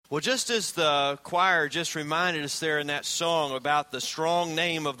Well, just as the choir just reminded us there in that song about the strong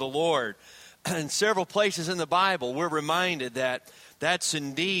name of the Lord, in several places in the Bible, we're reminded that that's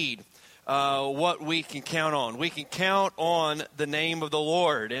indeed what we can count on. We can count on the name of the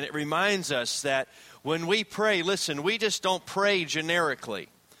Lord, and it reminds us that when we pray, listen, we just don't pray generically.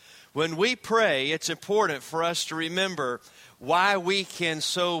 When we pray, it's important for us to remember why we can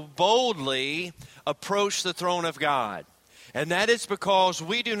so boldly approach the throne of God. And that is because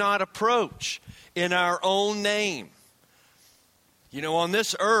we do not approach in our own name. You know, on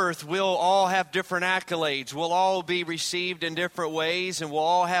this earth, we'll all have different accolades. We'll all be received in different ways, and we'll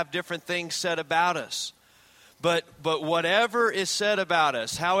all have different things said about us. But whatever is said about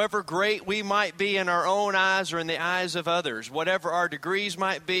us, however great we might be in our own eyes or in the eyes of others, whatever our degrees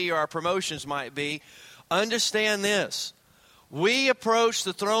might be or our promotions might be, understand this. We approach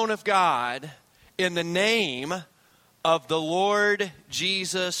the throne of God in the name of the Lord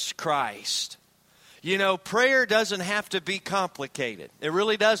Jesus Christ. You know, prayer doesn't have to be complicated. It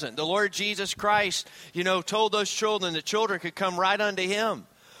really doesn't. The Lord Jesus Christ, told those children that children could come right unto Him.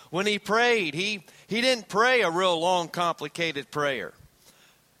 When He prayed, He didn't pray a real long, complicated prayer.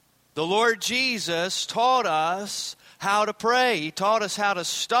 The Lord Jesus taught us how to pray. He taught us how to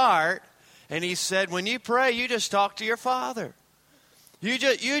start, and He said, when you pray, you just talk to your Father. You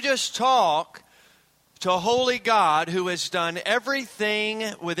just talk to a holy God who has done everything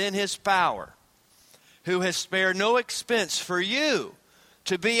within His power, who has spared no expense for you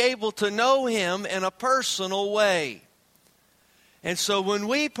to be able to know Him in a personal way. And so when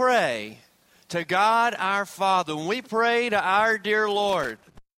we pray to God our Father, when we pray to our dear Lord,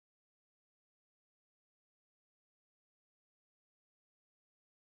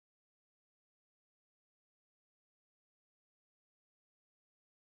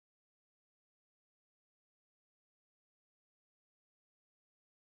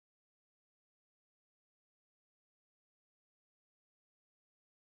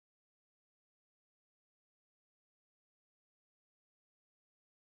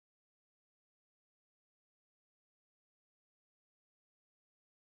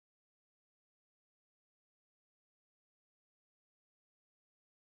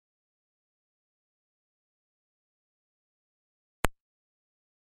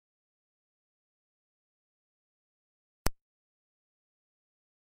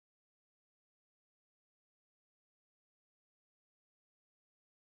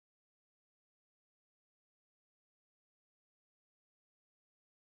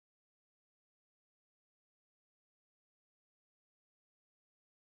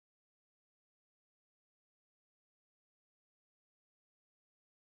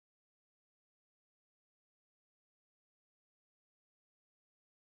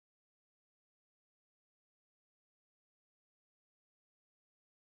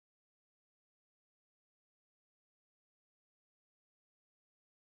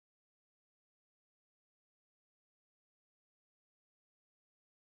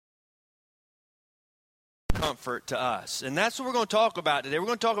 comfort to us. And that's what we're going to talk about today. We're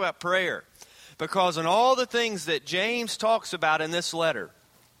going to talk about prayer. Because in all the things that James talks about in this letter,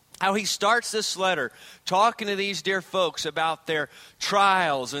 how he starts this letter talking to these dear folks about their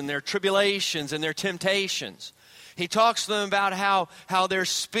trials and their tribulations and their temptations. He talks to them about how their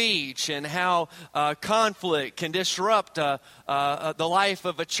speech and how conflict can disrupt the life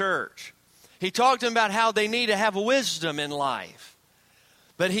of a church. He talked to them about how they need to have wisdom in life.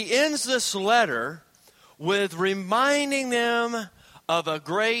 But he ends this letter with reminding them of a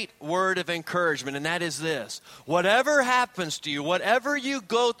great word of encouragement, and that is this. Whatever happens to you, whatever you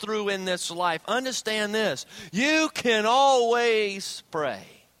go through in this life, understand this. You can always pray.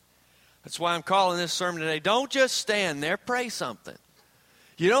 That's why I'm calling this sermon today, don't just stand there, pray something.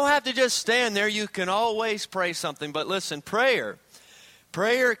 You don't have to just stand there, you can always pray something. But listen, prayer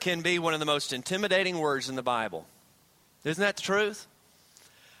can be one of the most intimidating words in the Bible. Isn't that the truth?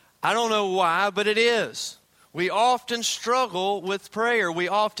 I don't know why, but it is. We often struggle with prayer. We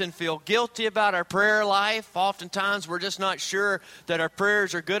often feel guilty about our prayer life. Oftentimes we're just not sure that our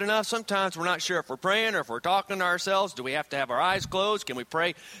prayers are good enough. Sometimes we're not sure if we're praying or if we're talking to ourselves. Do we have to have our eyes closed? Can we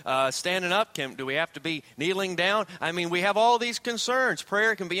pray standing up? Do we have to be kneeling down? I mean, we have all these concerns.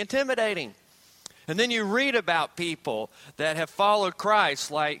 Prayer can be intimidating. And then you read about people that have followed Christ,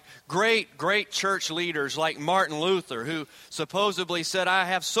 like great church leaders like Martin Luther, who supposedly said, I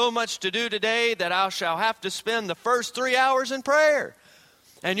have so much to do today that I shall have to spend the first 3 hours in prayer.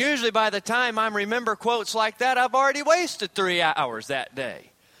 And usually by the time I remember quotes like that, I've already wasted 3 hours that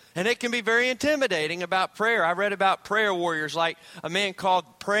day. And it can be very intimidating about prayer. I read about prayer warriors like a man called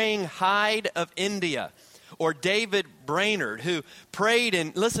Praying Hyde of India, or David Brainerd, who prayed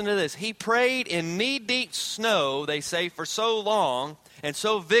in, listen to this, he prayed in knee-deep snow, they say, for so long and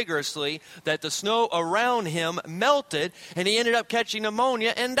so vigorously that the snow around him melted, and he ended up catching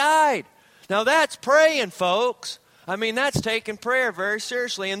pneumonia and died. Now that's praying, folks. I mean, that's taking prayer very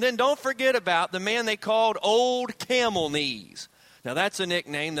seriously. And then don't forget about the man they called Old Camel Knees. Now that's a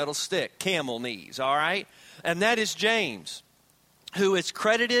nickname that'll stick, Camel Knees, all right? And that is James, who is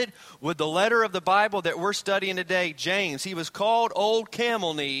credited with the letter of the Bible that we're studying today, James. He was called Old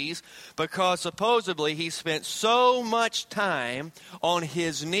Camel Knees because supposedly he spent so much time on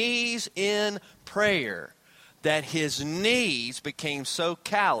his knees in prayer that his knees became so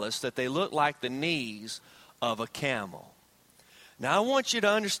callous that they looked like the knees of a camel. Now I want you to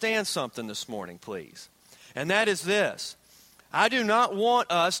understand something this morning, please. And that is this. I do not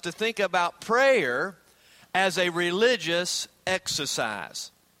want us to think about prayer as a religious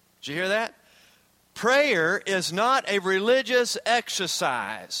exercise. Did you hear that? Prayer is not a religious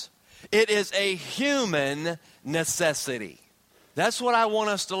exercise. It is a human necessity. That's what I want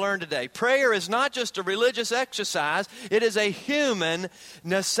us to learn today. Prayer is not just a religious exercise. It is a human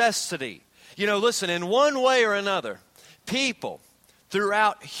necessity. You know, listen, in one way or another, people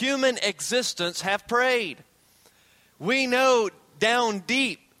throughout human existence have prayed. We know down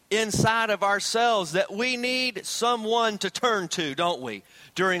deep inside of ourselves that we need someone to turn to, don't we,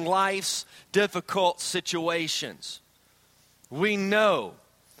 during life's difficult situations. We know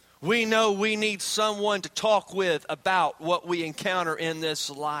we need someone to talk with about what we encounter in this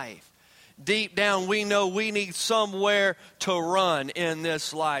life. Deep down, we know we need somewhere to run in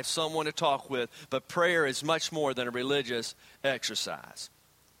this life, someone to talk with. But prayer is much more than a religious exercise.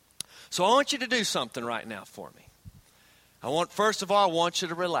 So I want you to do something right now for me. First of all, I want you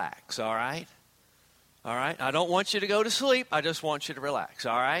to relax, all right? All right? I don't want you to go to sleep. I just want you to relax,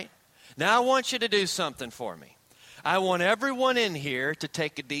 all right? Now I want you to do something for me. I want everyone in here to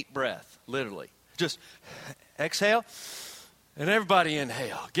take a deep breath, literally. Just exhale, and everybody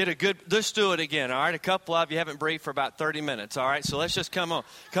inhale. Let's do it again, all right? A couple of you haven't breathed for about 30 minutes, all right? So let's just come on.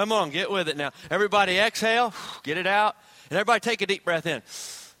 Come on, get with it now. Everybody exhale, get it out, and everybody take a deep breath in.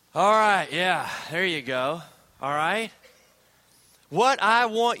 All right, yeah, there you go, all right? What I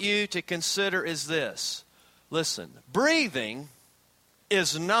want you to consider is this. Listen, breathing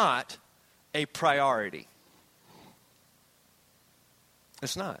is not a priority.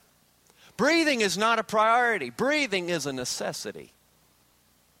 It's not. Breathing is not a priority. Breathing is a necessity.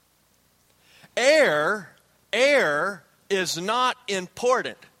 Air is not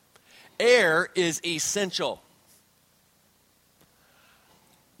important. Air is essential.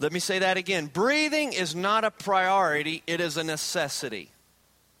 Let me say that again. Breathing is not a priority. It is a necessity.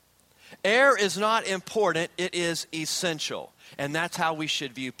 Air is not important. It is essential. And that's how we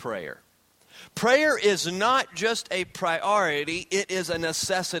should view prayer. Prayer is not just a priority. It is a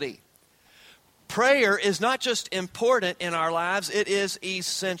necessity. Prayer is not just important in our lives. It is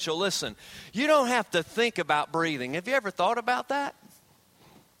essential. Listen, you don't have to think about breathing. Have you ever thought about that?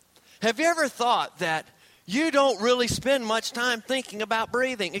 Have you ever thought that you don't really spend much time thinking about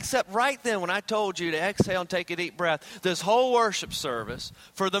breathing, except right then when I told you to exhale and take a deep breath? This whole worship service,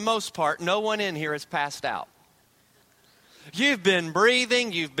 for the most part, no one in here has passed out. You've been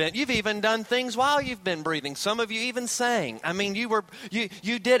breathing. You've even done things while you've been breathing. Some of you even sang. I mean,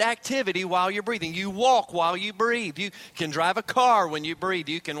 you did activity while you're breathing. You walk while you breathe. You can drive a car when you breathe.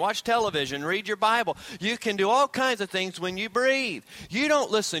 You can watch television, read your Bible. You can do all kinds of things when you breathe. You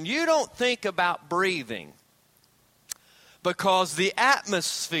don't think about breathing because the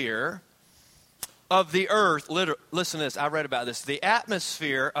atmosphere of the earth, listen to this, I read about this. The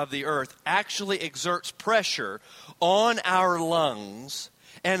atmosphere of the earth actually exerts pressure on our lungs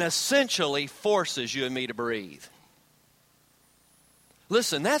and essentially forces you and me to breathe.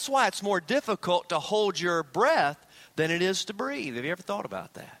 Listen, that's why it's more difficult to hold your breath than it is to breathe. Have you ever thought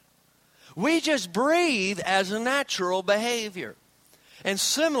about that? We just breathe as a natural behavior. And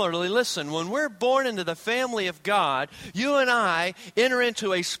similarly, listen, when we're born into the family of God, you and I enter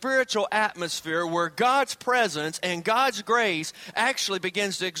into a spiritual atmosphere where God's presence and God's grace actually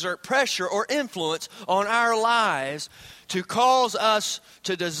begins to exert pressure or influence on our lives to cause us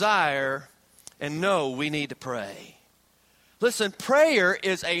to desire and know we need to pray. Listen, prayer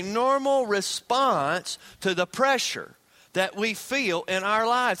is a normal response to the pressure that we feel in our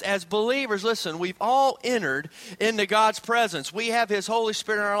lives. As believers, listen, we've all entered into God's presence. We have His Holy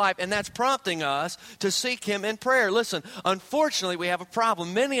Spirit in our life, and that's prompting us to seek Him in prayer. Listen, unfortunately, we have a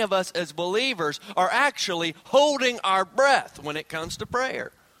problem. Many of us as believers are actually holding our breath when it comes to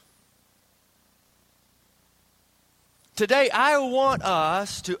prayer. Today, I want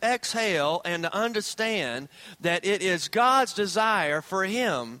us to exhale and to understand that it is God's desire for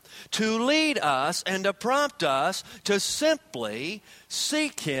Him to lead us and to prompt us to simply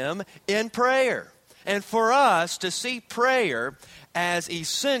seek Him in prayer. And for us to see prayer as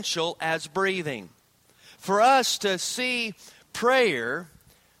essential as breathing. For us to see prayer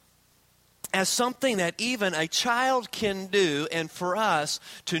as something that even a child can do, and for us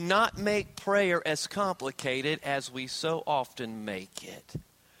to not make prayer as complicated as we so often make it.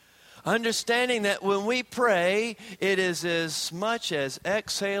 Understanding that when we pray, it is as much as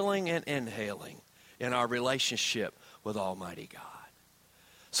exhaling and inhaling in our relationship with Almighty God.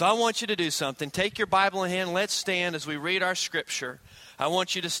 So I want you to do something. Take your Bible in hand. Let's stand as we read our scripture. I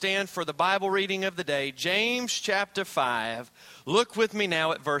want you to stand for the Bible reading of the day, James chapter 5. Look with me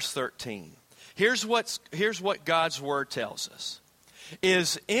now at verse 13. Here's what God's Word tells us.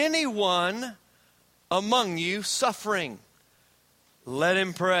 Is anyone among you suffering? Let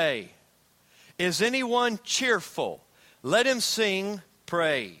him pray. Is anyone cheerful? Let him sing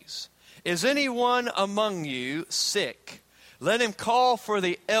praise. Is anyone among you sick? Let him call for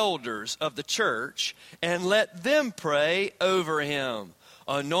the elders of the church and let them pray over him,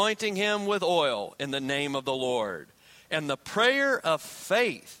 anointing him with oil in the name of the Lord. And the prayer of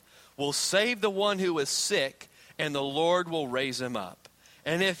faith will save the one who is sick, and the Lord will raise him up.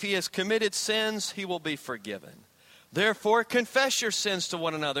 And if he has committed sins, he will be forgiven. Therefore, confess your sins to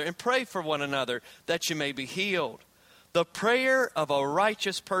one another and pray for one another that you may be healed. The prayer of a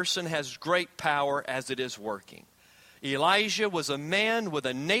righteous person has great power as it is working. Elijah was a man with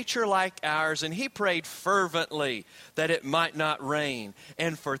a nature like ours, and he prayed fervently that it might not rain.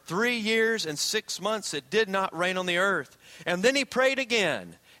 And for 3 years and 6 months it did not rain on the earth. And then he prayed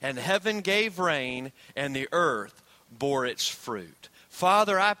again, and heaven gave rain, and the earth bore its fruit.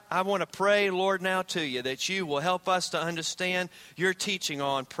 Father, I want to pray, Lord, now to you that you will help us to understand your teaching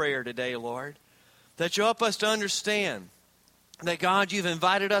on prayer today, Lord. That you help us to understand that, God, you've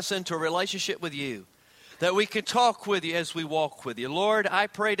invited us into a relationship with you. That we can talk with you as we walk with you. Lord, I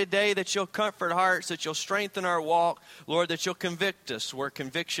pray today that you'll comfort hearts, that you'll strengthen our walk. Lord, that you'll convict us where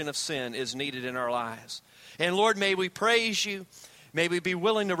conviction of sin is needed in our lives. And Lord, may we praise you. May we be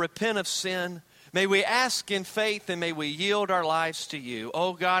willing to repent of sin. May we ask in faith, and may we yield our lives to you.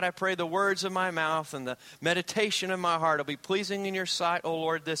 Oh God, I pray the words of my mouth and the meditation of my heart will be pleasing in your sight, oh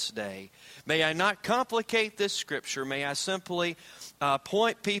Lord, this day. May I not complicate this scripture. May I simply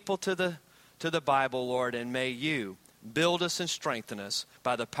point people to the Bible, Lord, and may you build us and strengthen us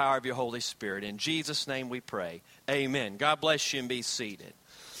by the power of your Holy Spirit. In Jesus' name we pray. Amen. God bless you, and be seated.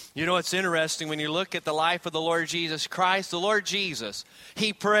 You know, it's interesting when you look at the life of the Lord Jesus Christ. The Lord Jesus,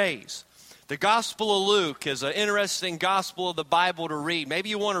 he prays. The Gospel of Luke is an interesting gospel of the Bible to read. Maybe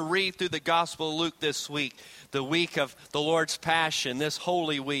you want to read through the Gospel of Luke this week, the week of the Lord's Passion, this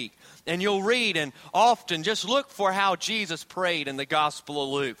Holy Week. And you'll read and often just look for how Jesus prayed in the Gospel of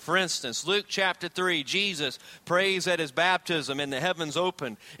Luke. For instance, Luke chapter 3, Jesus prays at his baptism and the heavens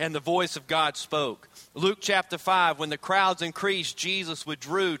opened and the voice of God spoke. Luke chapter 5, when the crowds increased, Jesus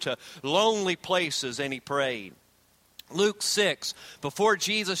withdrew to lonely places and he prayed. Luke 6, before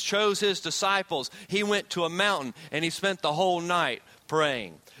Jesus chose his disciples, he went to a mountain and he spent the whole night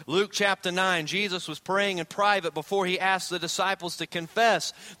praying. Luke chapter 9, Jesus was praying in private before he asked the disciples to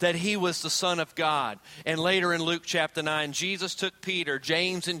confess that he was the Son of God. And later in Luke chapter 9, Jesus took Peter,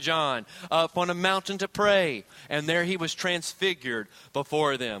 James, and John up on a mountain to pray. And there he was transfigured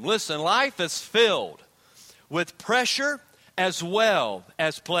before them. Listen, life is filled with pressure as well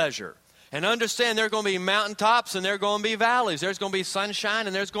as pleasure. And understand there are going to be mountaintops and there are going to be valleys. There's going to be sunshine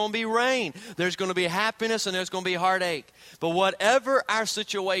and there's going to be rain. There's going to be happiness and there's going to be heartache. But whatever our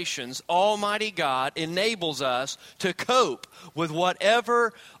situations, Almighty God enables us to cope with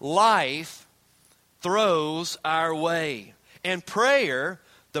whatever life throws our way. And prayer,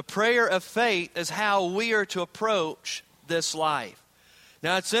 the prayer of faith, is how we are to approach this life.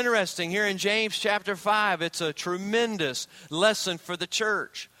 Now it's interesting here in James chapter 5, it's a tremendous lesson for the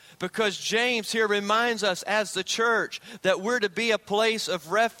church. Because James here reminds us as the church that we're to be a place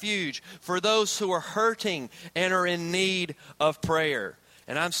of refuge for those who are hurting and are in need of prayer.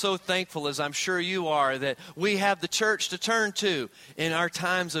 And I'm so thankful, as I'm sure you are, that we have the church to turn to in our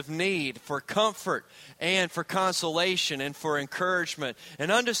times of need for comfort and for consolation and for encouragement.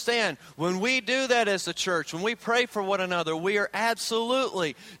 And understand, when we do that as the church, when we pray for one another, we are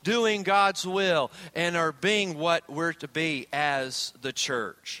absolutely doing God's will and are being what we're to be as the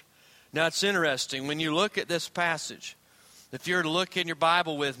church. Now, it's interesting, when you look at this passage, if you were to look in your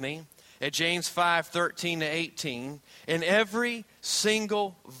Bible with me at James 5:13 to 18, in every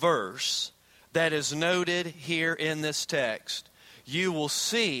single verse, that is noted here in this text, you will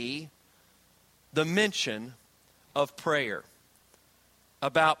see the mention of prayer,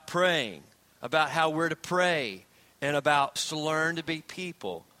 about praying, about how we're to pray, and about to learn to be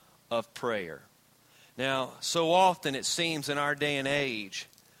people of prayer. Now, so often it seems in our day and age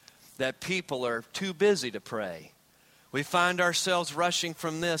that people are too busy to pray. We find ourselves rushing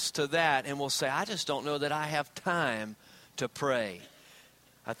from this to that, and we'll say, I just don't know that I have time to pray.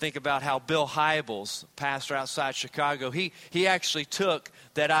 I think about how Bill Hybels, pastor outside Chicago, he actually took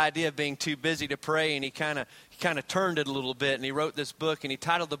that idea of being too busy to pray, and he kind of turned it a little bit, and he wrote this book, and he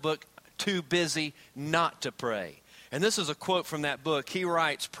titled the book, Too Busy Not to Pray. And this is a quote from that book. He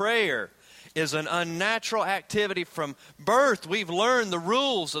writes, prayer is an unnatural activity from birth. We've learned the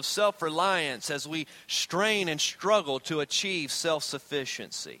rules of self-reliance as we strain and struggle to achieve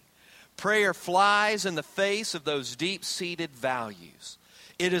self-sufficiency. Prayer flies in the face of those deep-seated values.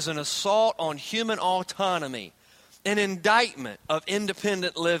 It is an assault on human autonomy, an indictment of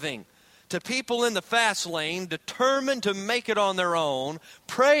independent living. To people in the fast lane determined to make it on their own,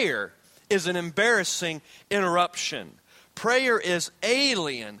 prayer is an embarrassing interruption. Prayer is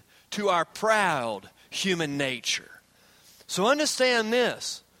alien to our proud human nature. So understand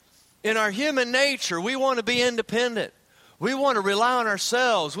this. In our human nature, we want to be independent. We want to rely on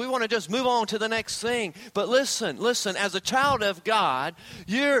ourselves. We want to just move on to the next thing. But listen, as a child of God,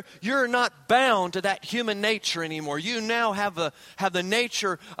 you're not bound to that human nature anymore. You now have the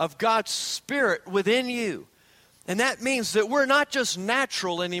nature of God's Spirit within you. And that means that we're not just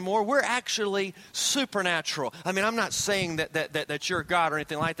natural anymore, we're actually supernatural. I mean, I'm not saying that you're God or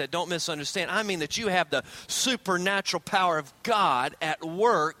anything like that. Don't misunderstand. I mean that you have the supernatural power of God at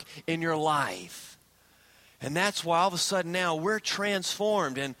work in your life. And that's why all of a sudden now we're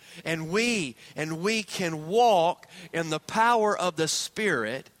transformed and we can walk in the power of the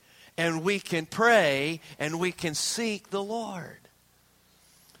Spirit, and we can pray and we can seek the Lord.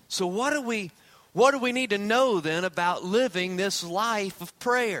 So what do we need to know then about living this life of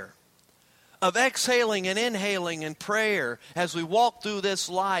prayer? Of exhaling and inhaling in prayer as we walk through this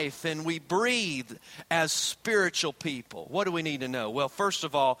life and we breathe as spiritual people. What do we need to know? Well, first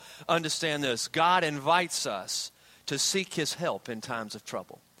of all, understand this. God invites us to seek His help in times of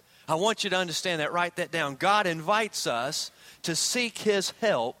trouble. I want you to understand that. Write that down. God invites us to seek His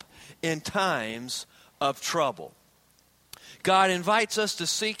help in times of trouble. God invites us to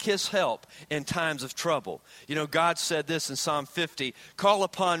seek His help in times of trouble. You know, God said this in Psalm 50, call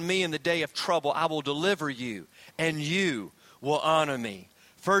upon me in the day of trouble, I will deliver you, and you will honor me.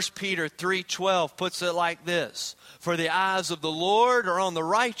 1 Peter 3:12 puts it like this, for the eyes of the Lord are on the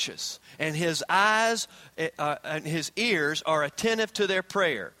righteous, and His eyes and His ears are attentive to their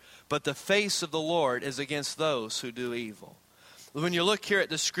prayer, but the face of the Lord is against those who do evil. When you look here at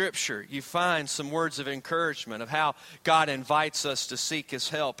the Scripture, you find some words of encouragement of how God invites us to seek His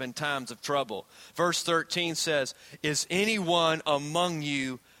help in times of trouble. Verse 13 says, is anyone among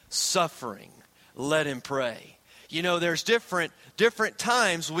you suffering? Let him pray. You know, there's different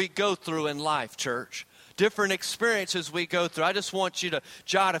times we go through in life, church. Different experiences we go through. I just want you to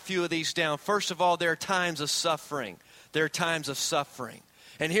jot a few of these down. First of all, there are times of suffering. There are times of suffering.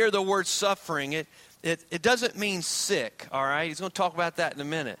 And here the word suffering, it doesn't mean sick, all right? He's going to talk about that in a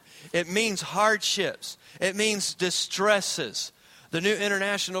minute. It means hardships. It means distresses. The New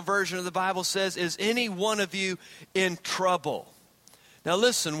International Version of the Bible says, is any one of you in trouble? Now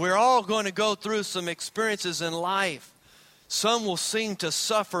listen, we're all going to go through some experiences in life. Some will seem to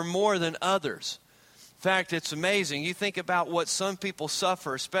suffer more than others. In fact, it's amazing. You think about what some people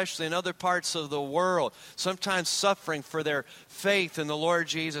suffer, especially in other parts of the world, sometimes suffering for their faith in the Lord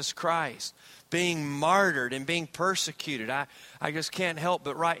Jesus Christ, being martyred and being persecuted. I just can't help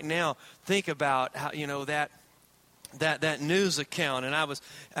but right now think about how, you know, that news account, and I was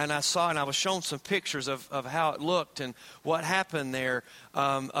shown some pictures of how it looked and what happened there,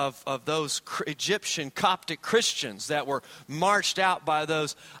 of those Egyptian Coptic Christians that were marched out by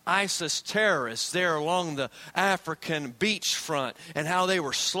those ISIS terrorists there along the African beachfront, and how they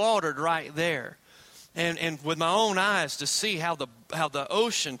were slaughtered right there. And with my own eyes to see how the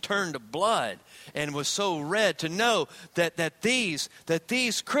ocean turned to blood and was so red, to know that these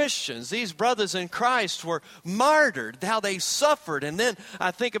Christians, these brothers in Christ, were martyred, how they suffered. And then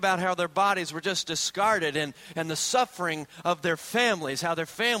I think about how their bodies were just discarded, and the suffering of their families, how their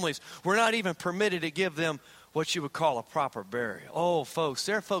families were not even permitted to give them what you would call a proper burial. Oh, folks,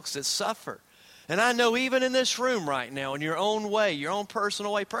 there are folks that suffer. And I know even in this room right now, in your own way, your own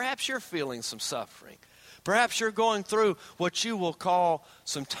personal way, perhaps you're feeling some suffering. Perhaps you're going through what you will call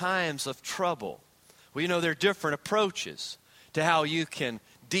some times of trouble. Well, you know, there are different approaches to how you can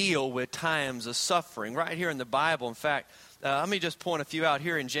deal with times of suffering. Right here in the Bible, in fact, let me just point a few out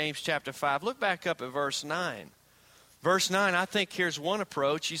here in James chapter 5. Look back up at verse 9. Verse 9, I think here's one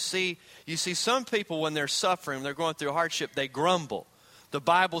approach. You see some people when they're suffering, they're going through hardship, they grumble. The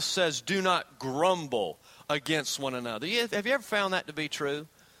Bible says, do not grumble against one another. Have you ever found that to be true?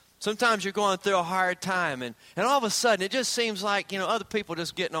 Sometimes you're going through a hard time, and all of a sudden it just seems like, other people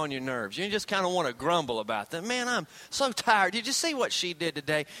just getting on your nerves. You just kind of want to grumble about them. Man, I'm so tired. Did you see what she did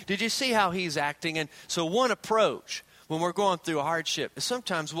today? Did you see how he's acting? And so one approach when we're going through a hardship is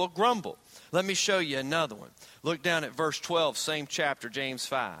sometimes we'll grumble. Let me show you another one. Look down at verse 12, same chapter, James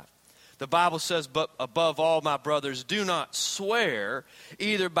 5. The Bible says, but above all, my brothers, do not swear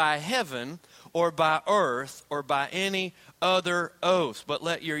either by heaven or by earth or by any other oath, but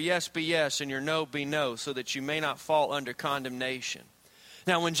let your yes be yes and your no be no, so that you may not fall under condemnation.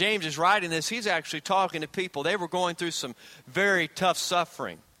 Now, when James is writing this, he's actually talking to people. They were going through some very tough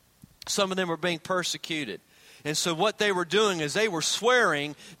suffering. Some of them were being persecuted. And so what they were doing is they were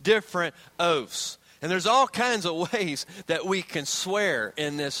swearing different oaths. And there's all kinds of ways that we can swear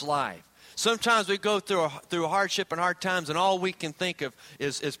in this life. Sometimes we go through hardship and hard times, and all we can think of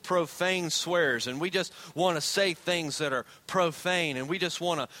is profane swears. And we just want to say things that are profane, and we just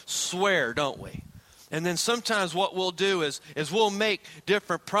want to swear, don't we? And then sometimes what we'll do is we'll make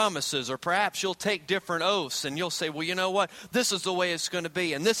different promises, or perhaps you'll take different oaths, and you'll say, well, you know what? This is the way it's going to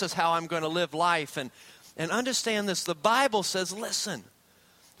be, and this is how I'm going to live life. And understand this, the Bible says, listen,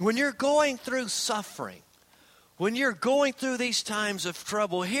 when you're going through suffering, when you're going through these times of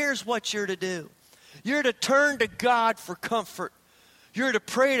trouble, here's what you're to do. You're to turn to God for comfort. You're to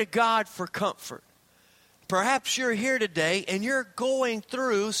pray to God for comfort. Perhaps you're here today and you're going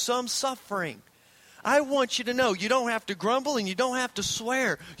through some suffering. I want you to know you don't have to grumble and you don't have to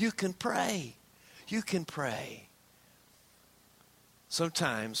swear. You can pray. You can pray.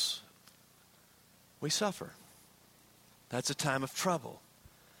 Sometimes we suffer. That's a time of trouble.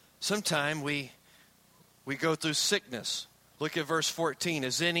 Sometimes we go through sickness. Look at verse 14.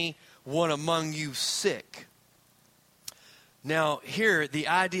 Is anyone among you sick? Now, here, the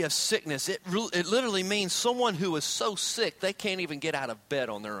idea of sickness, it literally means someone who is so sick they can't even get out of bed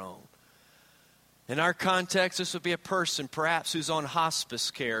on their own. In our context, this would be a person perhaps who's on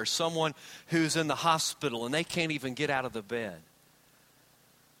hospice care, someone who's in the hospital and they can't even get out of the bed.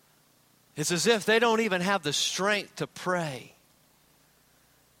 It's as if they don't even have the strength to pray.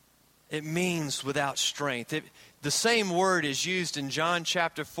 It means without strength. The same word is used in John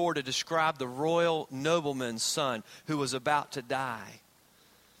chapter 4 to describe the royal nobleman's son who was about to die.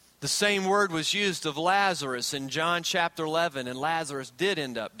 The same word was used of Lazarus in John chapter 11, and Lazarus did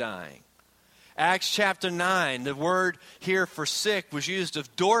end up dying. Acts chapter 9, the word here for sick was used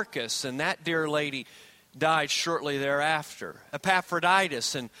of Dorcas, and that dear lady died shortly thereafter.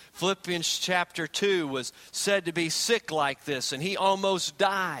 Epaphroditus in Philippians chapter 2 was said to be sick like this, and he almost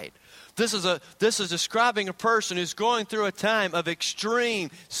died. This is describing a person who's going through a time of extreme,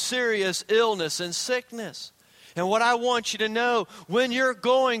 serious illness and sickness. And what I want you to know, when you're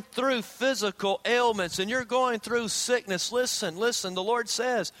going through physical ailments and you're going through sickness, listen, the Lord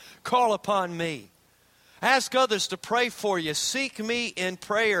says, call upon me. Ask others to pray for you. Seek me in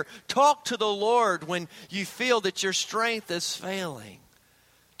prayer. Talk to the Lord when you feel that your strength is failing.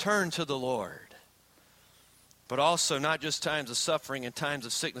 Turn to the Lord. But also not just times of suffering and times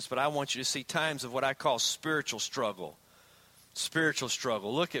of sickness, but I want you to see times of what I call spiritual struggle. Spiritual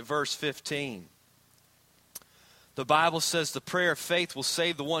struggle. Look at verse 15. The Bible says the prayer of faith will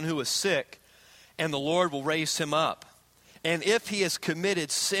save the one who is sick, and the Lord will raise him up. And if he has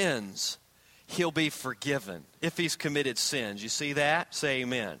committed sins, he'll be forgiven. If he's committed sins. You see that? Say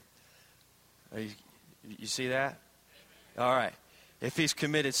amen. You see that? All right. If he's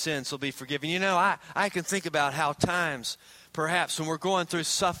committed sins, he'll be forgiven. You know, I can think about how times, perhaps when we're going through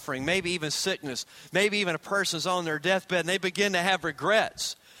suffering, maybe even sickness, maybe even a person's on their deathbed and they begin to have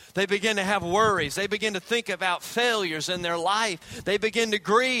regrets. They begin to have worries. They begin to think about failures in their life. They begin to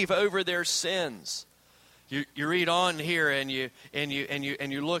grieve over their sins. You read on here and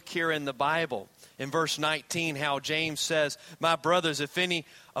you look here in the Bible in verse 19 how James says, my brothers, if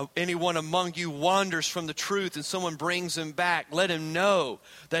anyone among you wanders from the truth and someone brings him back, let him know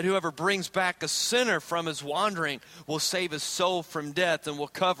that whoever brings back a sinner from his wandering will save his soul from death and will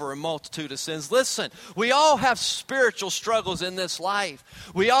cover a multitude of sins. Listen, we all have spiritual struggles in this life.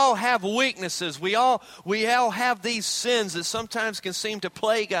 We all have weaknesses. We all have these sins that sometimes can seem to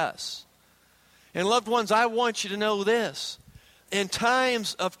plague us. And loved ones, I want you to know this, In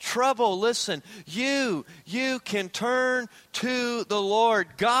times of trouble, listen, you can turn to the Lord.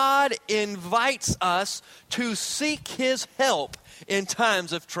 God invites us to seek His help in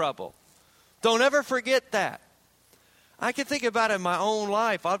times of trouble. Don't ever forget that. I can think about it in my own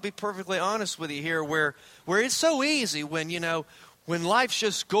life. I'll be perfectly honest with you here, where it's so easy when life's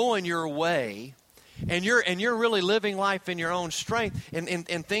just going your way, and you're really living life in your own strength,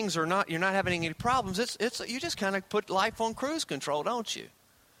 and things are not, you're not having any problems. It's you just kind of put life on cruise control, don't you?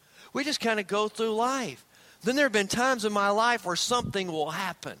 We just kind of go through life. Then there have been times in my life where something will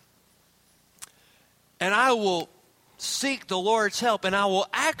happen, and I will seek the Lord's help, and I will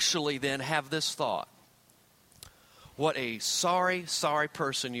actually then have this thought: what a sorry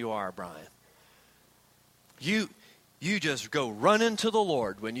person you are, Brian. You just go running to the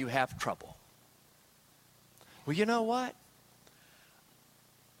Lord when you have trouble. Well, you know what?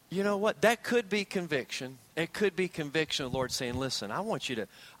 That could be conviction. It could be conviction of the Lord saying, listen, I want you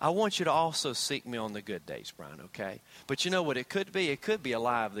to also seek me on the good days, Brian, okay? But you know what it could be? It could be a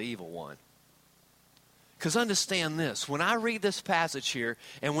lie of the evil one. Because understand this, when I read this passage here,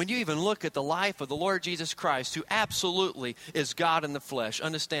 and when you even look at the life of the Lord Jesus Christ, who absolutely is God in the flesh,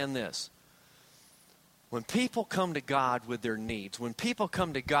 understand this. When people come to God with their needs, when people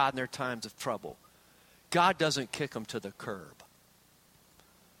come to God in their times of trouble, God doesn't kick them to the curb.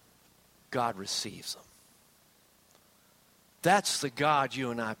 God receives them. That's the God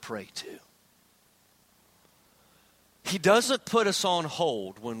you and I pray to. He doesn't put us on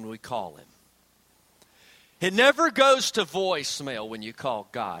hold when we call Him. It never goes to voicemail when you call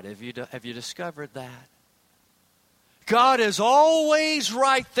God. Have you discovered that? God is always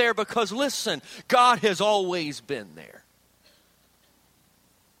right there because, listen, God has always been there.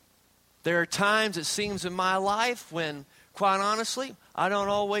 There are times, it seems, in my life when, quite honestly, I don't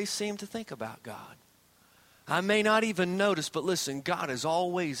always seem to think about God. I may not even notice, but listen, God is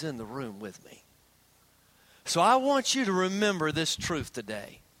always in the room with me. So I want you to remember this truth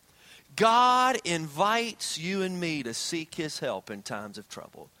today. God invites you and me to seek His help in times of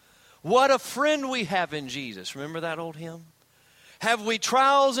trouble. What a friend we have in Jesus. Remember that old hymn? Have we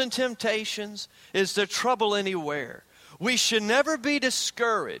trials and temptations? Is there trouble anywhere? We should never be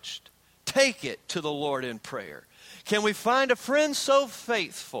discouraged. Take it to the Lord in prayer. Can we find a friend so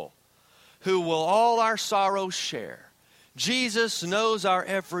faithful who will all our sorrows share? Jesus knows our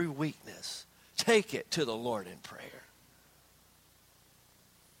every weakness. Take it to the Lord in prayer.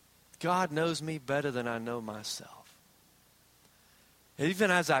 God knows me better than I know myself. And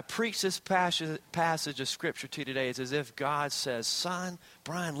even as I preach this passage of Scripture to you today, it's as if God says, son,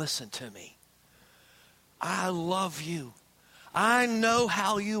 Brian, listen to me. I love you. I know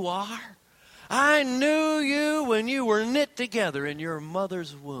how you are. I knew you when you were knit together in your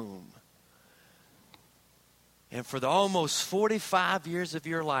mother's womb. And for the almost 45 years of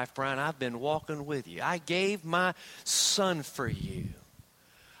your life, Brian, I've been walking with you. I gave my son for you.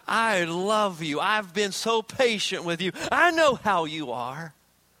 I love you. I've been so patient with you. I know how you are.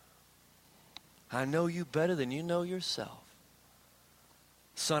 I know you better than you know yourself.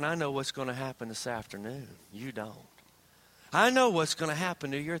 Son, I know what's going to happen this afternoon. You don't. I know what's going to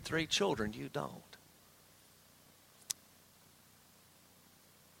happen to your 3 children. You don't.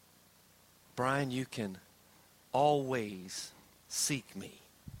 Brian, you can always seek me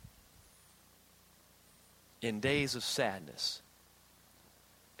in days of sadness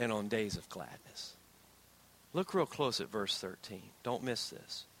and on days of gladness. Look real close at verse 13. Don't miss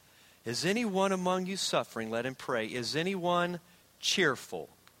this. Is anyone among you suffering? Let him pray. Is anyone cheerful?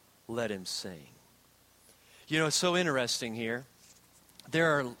 Let him sing. You know, it's so interesting here.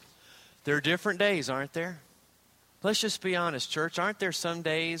 There are different days, aren't there? Let's just be honest, church. Aren't there some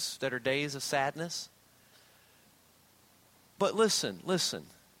days that are days of sadness? But listen.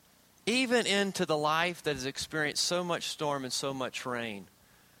 Even into the life that has experienced so much storm and so much rain,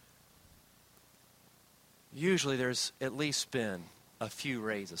 usually there's at least been a few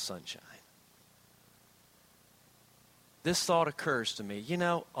rays of sunshine. This thought occurs to me. You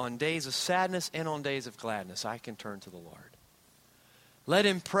know, on days of sadness and on days of gladness, I can turn to the Lord. Let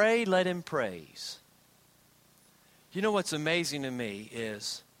him pray, let him praise. You know what's amazing to me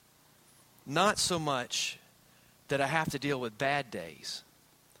is not so much that I have to deal with bad days.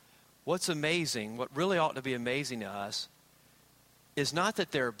 What's amazing, what really ought to be amazing to us, is not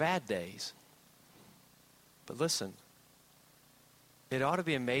that there are bad days, but listen, it ought to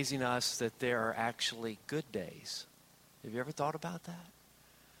be amazing to us that there are actually good days. Have you ever thought about that?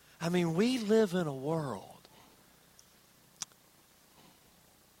 I mean, we live in a world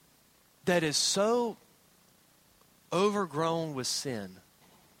that is so overgrown with sin.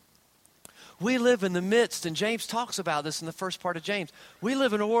 We live in the midst, and James talks about this in the first part of James. We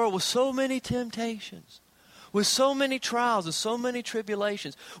live in a world with so many temptations, with so many trials and so many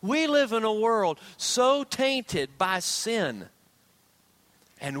tribulations. We live in a world so tainted by sin.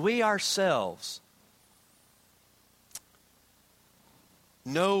 And we ourselves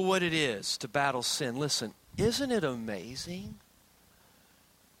know what it is to battle sin. Listen, isn't it amazing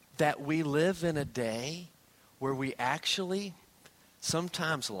that we live in a day where we actually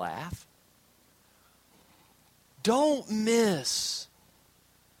sometimes laugh? Don't miss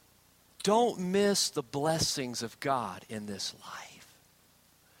the blessings of God in this life.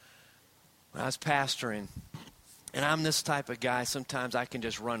 When I was pastoring, and I'm this type of guy, sometimes I can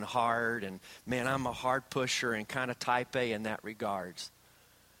just run hard, and man, I'm a hard pusher and kind of type A in that regards.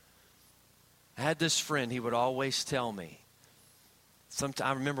 I had this friend, he would always tell me,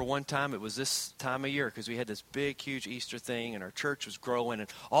 I remember one time, it was this time of year, because we had this big, huge Easter thing, and our church was growing, and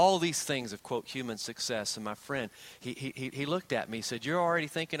all these things of, quote, human success. And my friend, he looked at me, he said, "You're already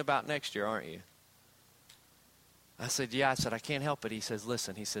thinking about next year, aren't you?" I said, "Yeah." I said, "I can't help it." He says,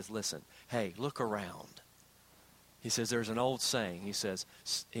 listen, hey, look around. He says, there's an old saying, he says,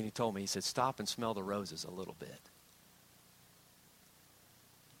 and he told me, he said, stop and smell the roses a little bit.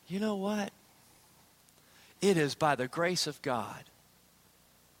 You know what? It is by the grace of God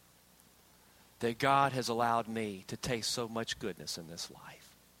that God has allowed me to taste so much goodness in this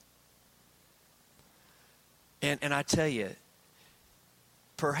life. And I tell you,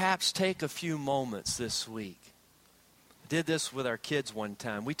 perhaps take a few moments this week. I did this with our kids one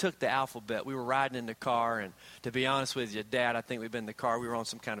time. We took the alphabet. We were riding in the car, and to be honest with you, Dad, I think we've been in the car. We were on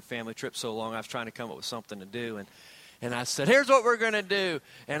some kind of family trip so long, I was trying to come up with something to do, and I said, here's what we're going to do.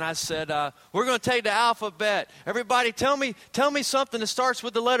 And I said, we're going to take the alphabet. Everybody, tell me something that starts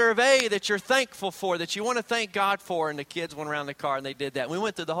with the letter of A that you're thankful for, that you want to thank God for. And the kids went around the car, and they did that. We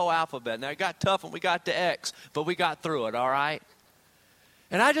went through the whole alphabet. Now, it got tough, and we got to X, but we got through it, all right?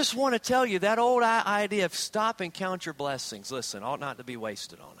 And I just want to tell you, that old idea of stop and count your blessings, listen, ought not to be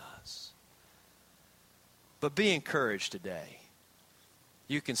wasted on us. But be encouraged today.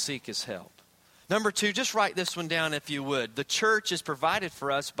 You can seek His help. Number 2, just write this one down if you would. The church is provided for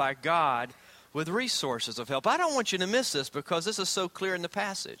us by God with resources of help. I don't want you to miss this because this is so clear in the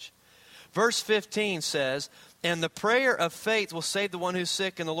passage. Verse 15 says, and the prayer of faith will save the one who's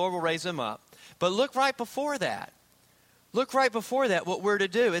sick, and the Lord will raise him up. But look right before that. Look right before that what we're to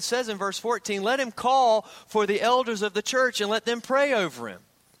do. It says in verse 14, let him call for the elders of the church and let them pray over him.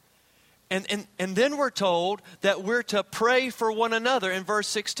 And then we're told that we're to pray for one another in verse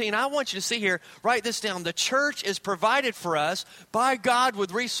 16. I want you to see here, write this down. The church is provided for us by God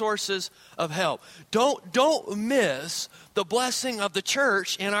with resources of help. Don't miss the blessing of the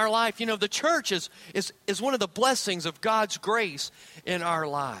church in our life. You know, the church is one of the blessings of God's grace in our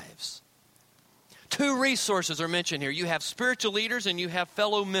lives. 2 resources are mentioned here. You have spiritual leaders and you have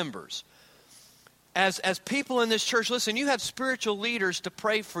fellow members. As people in this church, listen, you have spiritual leaders to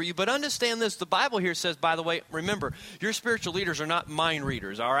pray for you. But understand this, the Bible here says, by the way, remember, your spiritual leaders are not mind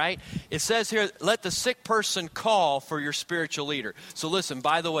readers, all right? It says here, let the sick person call for your spiritual leader. So listen,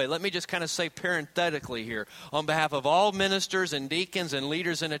 by the way, let me just kind of say parenthetically here, on behalf of all ministers and deacons and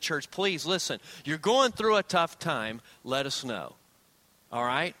leaders in a church, please listen, you're going through a tough time, let us know, all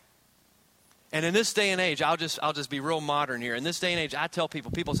right? And in this day and age, I'll just be real modern here. In this day and age, I tell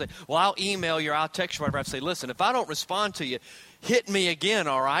people say, well, I'll email you or I'll text you, whatever. I say, listen, if I don't respond to you, hit me again,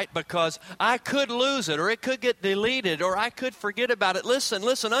 all right? Because I could lose it, or it could get deleted, or I could forget about it. Listen,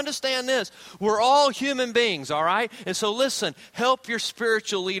 understand this. We're all human beings, all right? And so listen, help your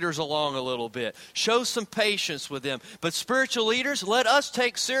spiritual leaders along a little bit. Show some patience with them. But spiritual leaders, let us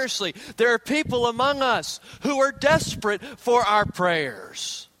take seriously. There are people among us who are desperate for our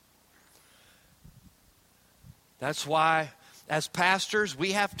prayers. That's why, as pastors,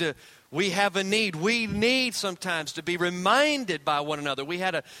 we have a need. We need sometimes to be reminded by one another. We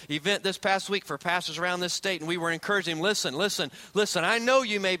had an event this past week for pastors around this state, and we were encouraging them, listen. I know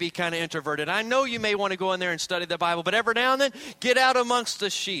you may be kind of introverted. I know you may want to go in there and study the Bible, but every now and then, get out amongst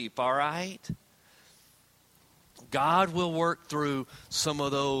the sheep, all right? God will work through some of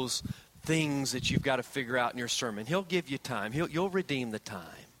those things that you've got to figure out in your sermon. He'll give you time. You'll redeem the time.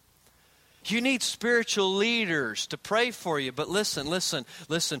 You need spiritual leaders to pray for you. But listen.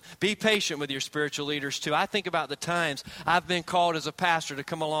 Be patient with your spiritual leaders too. I think about the times I've been called as a pastor to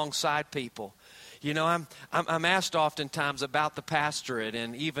come alongside people. You know, I'm asked oftentimes about the pastorate,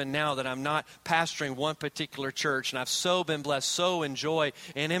 and even now that I'm not pastoring one particular church, and I've so been blessed, so enjoy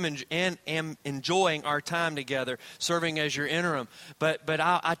and am enjoying our time together, serving as your interim. But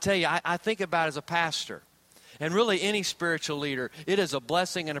I tell you, I think about it as a pastor. and really any spiritual leader, it is a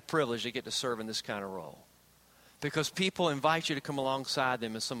blessing and a privilege to get to serve in this kind of role. Because people invite you to come alongside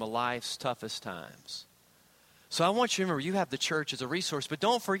them in some of life's toughest times. So I want you to remember, you have the church as a resource, but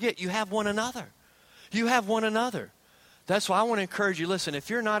don't forget, you have one another. You have one another. That's why I want to encourage you, listen, if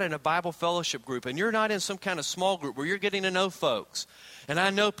you're not in a Bible fellowship group and you're not in some kind of small group where you're getting to know folks, and I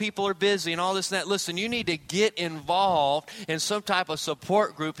know people are busy and all this and that, listen, you need to get involved in some type of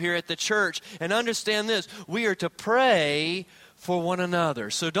support group here at the church and understand this, we are to pray for one another.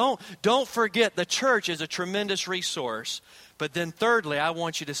 So don't forget, the church is a tremendous resource. But then thirdly, I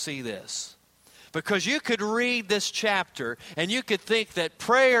want you to see this. Because you could read this chapter and you could think that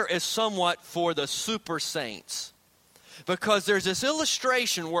prayer is somewhat for the super saints. Because there's this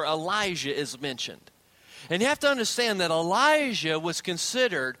illustration where Elijah is mentioned. And you have to understand that Elijah was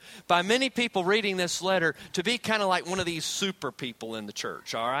considered by many people reading this letter to be kind of like one of these super people in the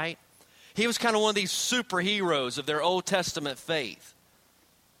church, all right? He was kind of one of these superheroes of their Old Testament faith.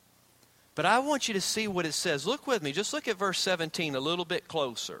 But I want you to see what it says. Look with me. Just look at verse 17 a little bit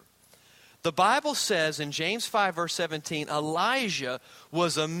closer. The Bible says in James 5, verse 17, Elijah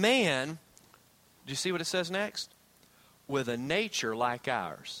was a man, do you see what it says next? With a nature like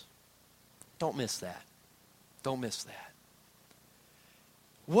ours. Don't miss that. Don't miss that.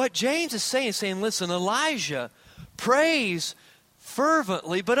 What James is saying, listen, Elijah prays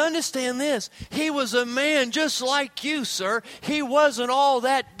fervently, but understand this. He was a man just like you, sir. He wasn't all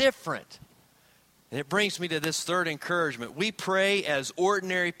that different. And it brings me to this third encouragement. We pray as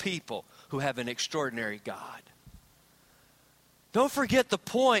ordinary people who have an extraordinary God. Don't forget the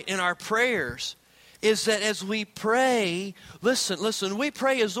point in our prayers is that as we pray, listen, we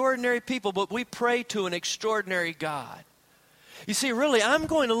pray as ordinary people, but we pray to an extraordinary God. You see, really, I'm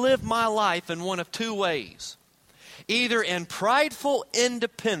going to live my life in one of two ways. Either in prideful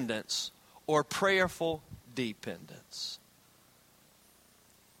independence or prayerful dependence.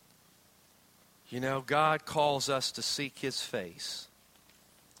 You know, God calls us to seek His face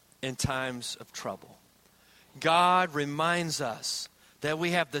in times of trouble. God reminds us that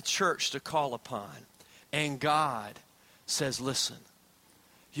we have the church to call upon. And God says, listen,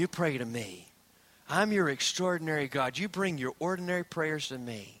 you pray to me. I'm your extraordinary God. You bring your ordinary prayers to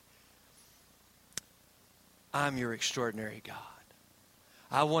me. I'm your extraordinary God.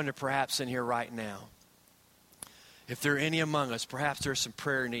 I wonder perhaps in here right now, if there are any among us, perhaps there are some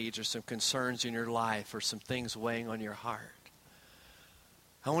prayer needs or some concerns in your life or some things weighing on your heart.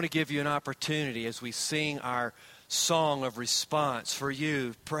 I want to give you an opportunity as we sing our song of response for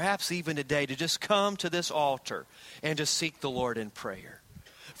you, perhaps even today, to just come to this altar and to seek the Lord in prayer.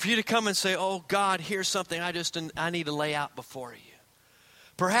 For you to come and say, oh God, here's something I need to lay out before you.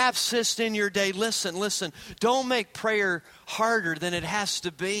 Perhaps just in your day, listen, don't make prayer harder than it has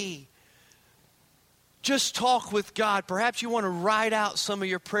to be. Just talk with God. Perhaps you want to write out some of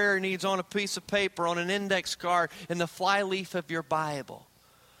your prayer needs on a piece of paper, on an index card, in the flyleaf of your Bible.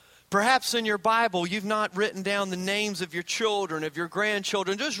 Perhaps in your Bible you've not written down the names of your children, of your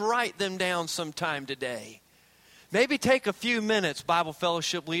grandchildren. Just write them down sometime today. Maybe take a few minutes, Bible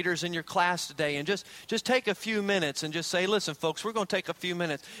fellowship leaders in your class today, and just take a few minutes and just say, listen, folks, we're going to take a few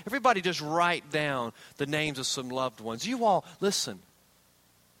minutes. Everybody just write down the names of some loved ones. You all, listen.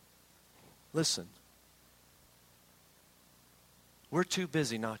 We're too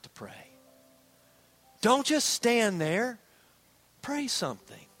busy not to pray. Don't just stand there. Pray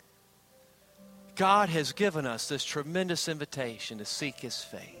something. God has given us this tremendous invitation to seek His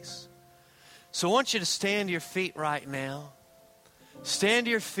face. So I want you to stand to your feet right now. Stand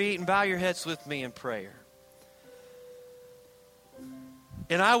to your feet and bow your heads with me in prayer.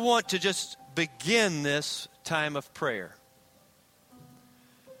 And I want to just begin this time of prayer.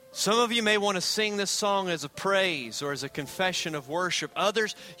 Some of you may want to sing this song as a praise or as a confession of worship.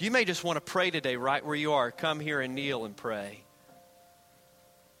 Others, you may just want to pray today right where you are. Come here and kneel and pray.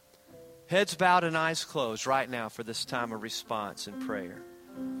 Heads bowed and eyes closed right now for this time of response and prayer.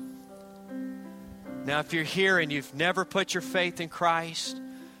 Now, if you're here and you've never put your faith in Christ,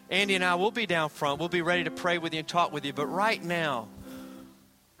 Andy and I will be down front. We'll be ready to pray with you and talk with you. But right now,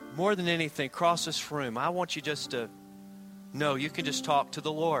 more than anything, across this room, I want you just to know you can just talk to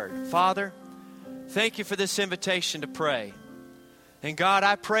the Lord. Father, thank you for this invitation to pray. And God,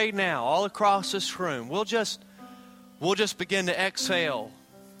 I pray now all across this room, we'll just begin to exhale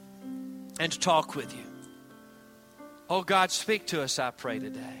and to talk with you. Oh God, speak to us, I pray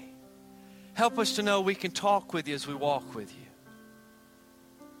today. Help us to know we can talk with you as we walk with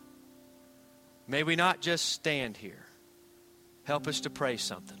you. May we not just stand here. Help us to pray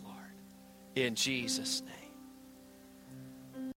something, Lord. In Jesus' name.